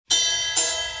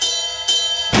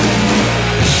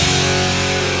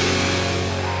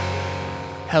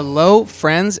Hello,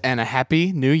 friends, and a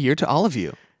happy new year to all of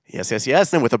you.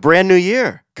 Yes. And with a brand new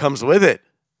year comes with it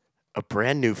a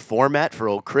brand new format for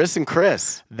old Chris and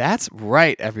Chris. That's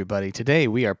right, everybody. Today,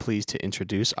 we are pleased to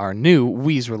introduce our new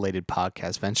Wheeze-related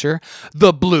podcast venture,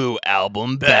 The Blue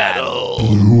Album Battle.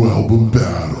 Blue Album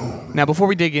Battle. Now, before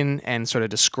we dig in and sort of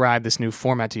describe this new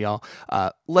format to y'all,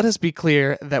 let us be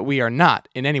clear that we are not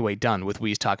in any way done with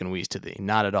Wheeze Talkin' Wheeze to Thee.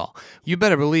 Not at all. You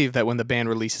better believe that when the band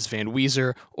releases Van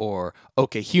Weezer, or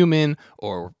OK Human,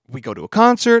 or we go to a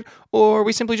concert, or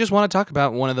we simply just want to talk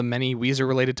about one of the many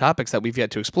Weezer-related topics that we've yet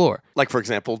to explore. Like, for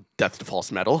example, Death to False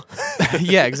Metal.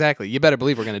 Yeah, exactly. You better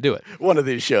believe we're going to do it. One of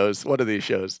these shows.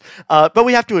 But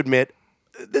we have to admit,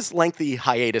 this lengthy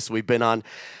hiatus we've been on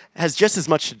has just as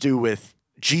much to do with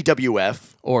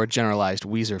GWF, or generalized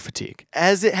Weezer fatigue,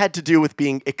 as it had to do with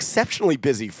being exceptionally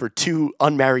busy for two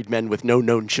unmarried men with no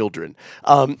known children.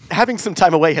 Having some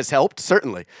time away has helped,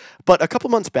 certainly. But a couple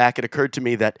months back, it occurred to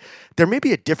me that there may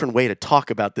be a different way to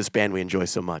talk about this band we enjoy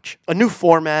so much. A new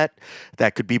format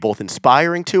that could be both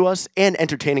inspiring to us and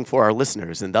entertaining for our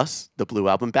listeners, and thus, the Blue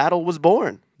Album Battle was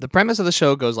born. The premise of the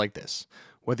show goes like this.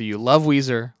 Whether you love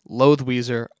Weezer, loathe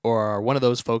Weezer, or are one of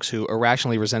those folks who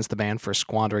irrationally resents the band for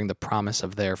squandering the promise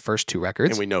of their first two records.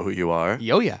 And we know who you are.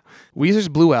 Yeah. Weezer's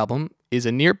Blue Album is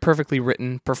a near perfectly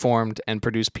written, performed, and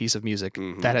produced piece of music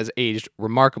that has aged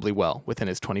remarkably well within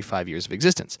its 25 years of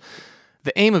existence.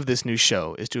 The aim of this new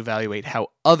show is to evaluate how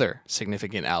other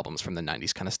significant albums from the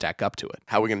 90s kind of stack up to it.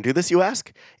 How are we going to do this, you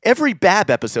ask? Every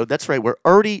BAB episode, that's right, we're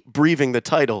already breathing the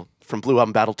title from Blue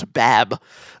Album Battle to BAB,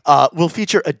 will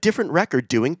feature a different record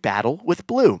doing battle with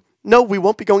Blue. No, we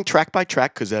won't be going track by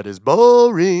track because that is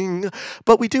boring,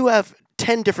 but we do have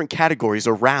 10 different categories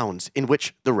or rounds in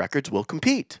which the records will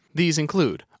compete. These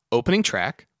include opening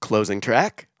track, Closing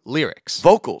track, lyrics,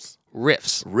 vocals,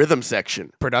 riffs, rhythm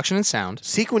section, production and sound,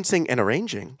 sequencing and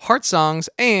arranging, heart songs,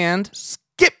 and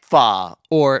skip-fa,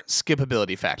 or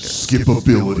skippability factor.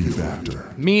 Skippability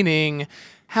factor. Meaning,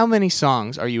 how many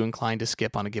songs are you inclined to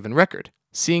skip on a given record?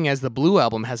 Seeing as the Blue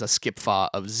Album has a skip-fa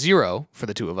of 0 for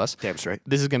the two of us, damn straight,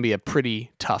 this is going to be a pretty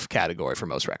tough category for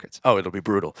most records. Oh, it'll be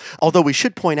brutal. Although we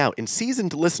should point out, and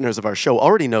seasoned listeners of our show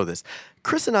already know this,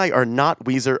 Chris and I are not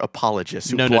Weezer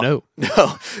apologists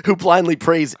who blindly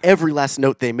praise every last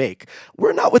note they make.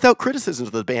 We're not without criticisms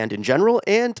of the band in general,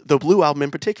 and the Blue Album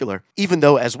in particular, even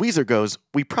though, as Weezer goes,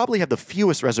 we probably have the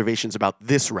fewest reservations about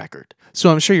this record. So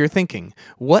I'm sure you're thinking,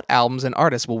 what albums and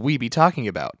artists will we be talking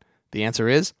about? The answer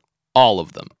is, all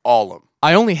of them. All of them.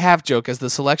 I only half joke as the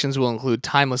selections will include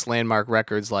timeless landmark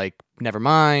records like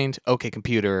Nevermind, OK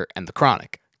Computer, and The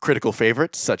Chronic. Critical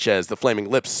favorites such as The Flaming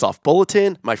Lips' Soft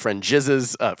Bulletin, my friend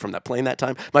Jizz's, from that plane that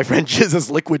time, my friend Jizz's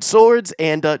Liquid Swords,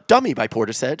 and Dummy by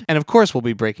Portishead. And of course, we'll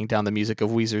be breaking down the music of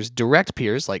Weezer's direct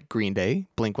peers like Green Day,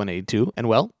 Blink-182, and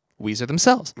well, Weezer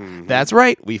themselves. Mm-hmm. That's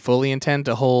right, we fully intend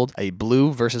to hold a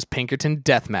Blue versus Pinkerton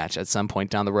death match at some point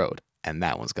down the road. And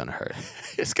that one's gonna hurt.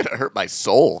 It's gonna hurt my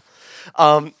soul.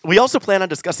 We also plan on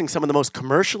discussing some of the most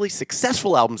commercially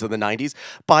successful albums of the 90s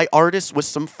by artists with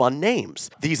some fun names.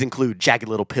 These include Jagged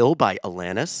Little Pill by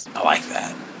Alanis. I like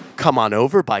that. Come On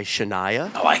Over by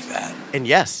Shania. I like that. And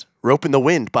yes, Rope in the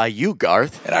Wind by you,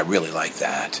 Garth. And I really like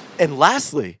that. And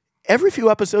lastly, every few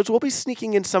episodes, we'll be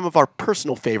sneaking in some of our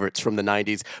personal favorites from the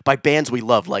 90s by bands we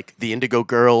love, like the Indigo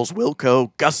Girls,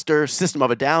 Wilco, Guster, System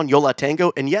of a Down, Yo La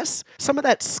Tengo, and yes, some of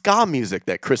that ska music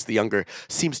that Chris the Younger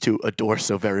seems to adore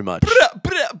so very much.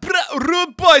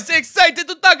 Rude boys, excited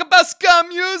to talk about ska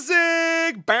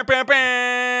music! Bow, bow,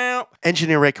 bow.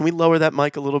 Engineer Ray, can we lower that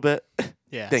mic a little bit?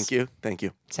 Yes. Thank you.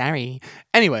 Sorry.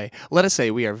 Anyway, let us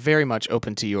say we are very much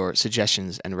open to your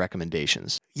suggestions and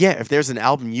recommendations. Yeah, if there's an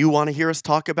album you want to hear us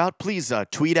talk about, please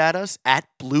tweet at us at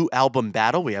Blue Album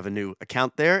Battle. We have a new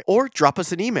account there. Or drop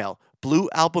us an email,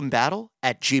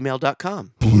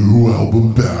 bluealbumbattle@gmail.com. Blue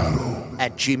Album Battle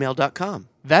 @gmail.com.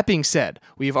 That being said,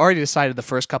 we have already decided the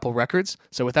first couple records,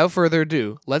 so without further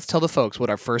ado, let's tell the folks what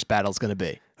our first battle is going to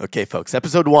be. Okay, folks,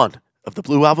 episode 1 of the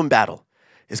Blue Album Battle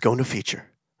is going to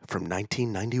feature, from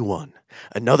 1991,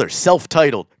 another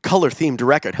self-titled, color-themed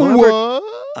record.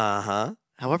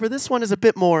 However, this one is a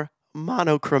bit more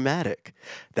monochromatic.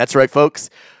 That's right,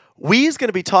 folks. We's going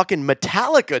to be talking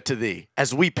Metallica to thee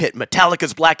as we pit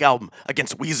Metallica's Black Album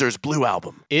against Weezer's Blue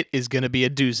Album. It is going to be a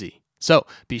doozy. So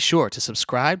be sure to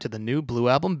subscribe to the new Blue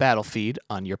Album Battle feed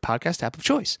on your podcast app of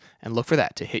choice and look for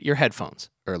that to hit your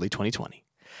headphones early 2020.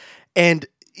 And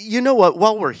you know what?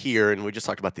 While we're here and we just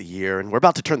talked about the year and we're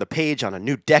about to turn the page on a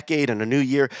new decade and a new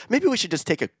year, maybe we should just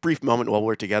take a brief moment while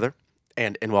we're together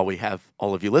and while we have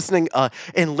all of you listening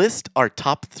and list our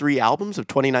top 3 albums of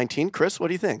 2019. Chris, what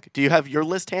do you think? Do you have your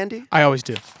list handy? I always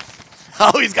do.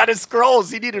 Oh, he's got his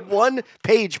scrolls. He needed 1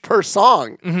 page per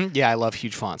song. Yeah, I love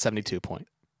huge font. 72 point.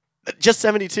 Just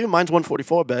 72. Mine's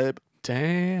 144, babe.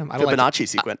 Damn. I don't, Fibonacci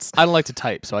sequence. I don't like to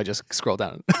type, so I just scroll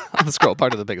down on the scroll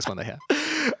part of the biggest one they have.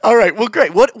 All right. Well,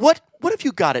 great. What have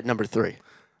you got at number 3?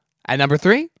 At number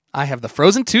 3, I have the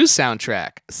Frozen 2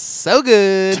 soundtrack. So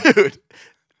good. Dude,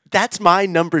 that's my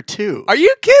number 2. Are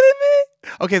you kidding me?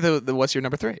 Okay, what's your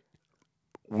number 3?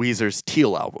 Weezer's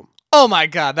Teal album. Oh my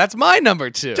God, that's my number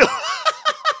 2.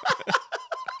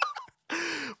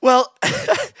 Well,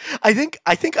 I think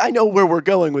I know where we're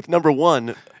going with number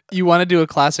 1. You want to do a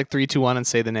classic 3, 2, 1 and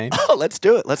say the name? Oh, let's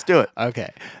do it. Okay.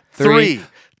 3,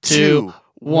 2,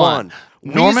 1.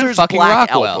 Norman Weezer's fucking Black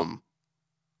Rockwell. Album.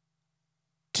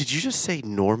 Did you just say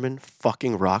Norman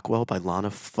fucking Rockwell by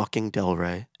Lana fucking Del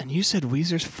Rey? And you said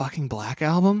Weezer's fucking Black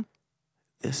Album?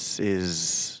 This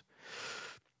is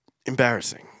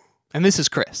embarrassing. And this is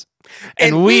Chris.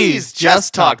 And Weez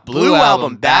just talked Blue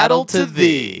Album Battle to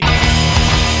thee.